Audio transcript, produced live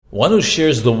One who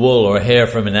shears the wool or hair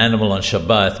from an animal on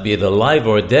Shabbath, be it alive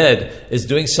or dead, is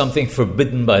doing something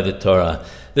forbidden by the Torah.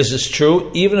 This is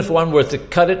true even if one were to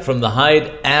cut it from the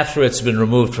hide after it's been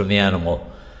removed from the animal.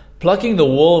 Plucking the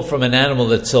wool from an animal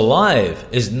that's alive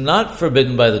is not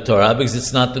forbidden by the Torah because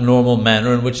it's not the normal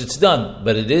manner in which it's done,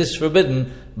 but it is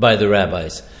forbidden by the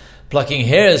rabbis. Plucking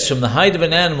hairs from the hide of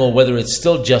an animal, whether it's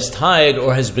still just hide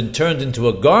or has been turned into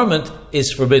a garment,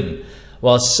 is forbidden.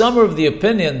 While some are of the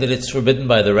opinion that it's forbidden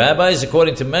by the rabbis,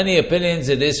 according to many opinions,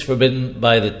 it is forbidden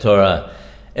by the Torah.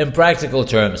 In practical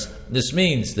terms, this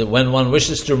means that when one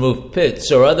wishes to remove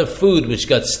pits or other food which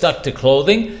got stuck to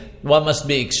clothing, one must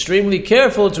be extremely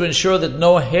careful to ensure that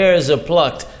no hairs are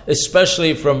plucked,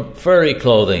 especially from furry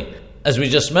clothing. As we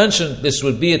just mentioned, this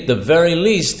would be at the very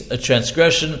least a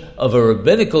transgression of a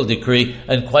rabbinical decree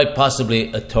and quite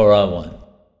possibly a Torah one.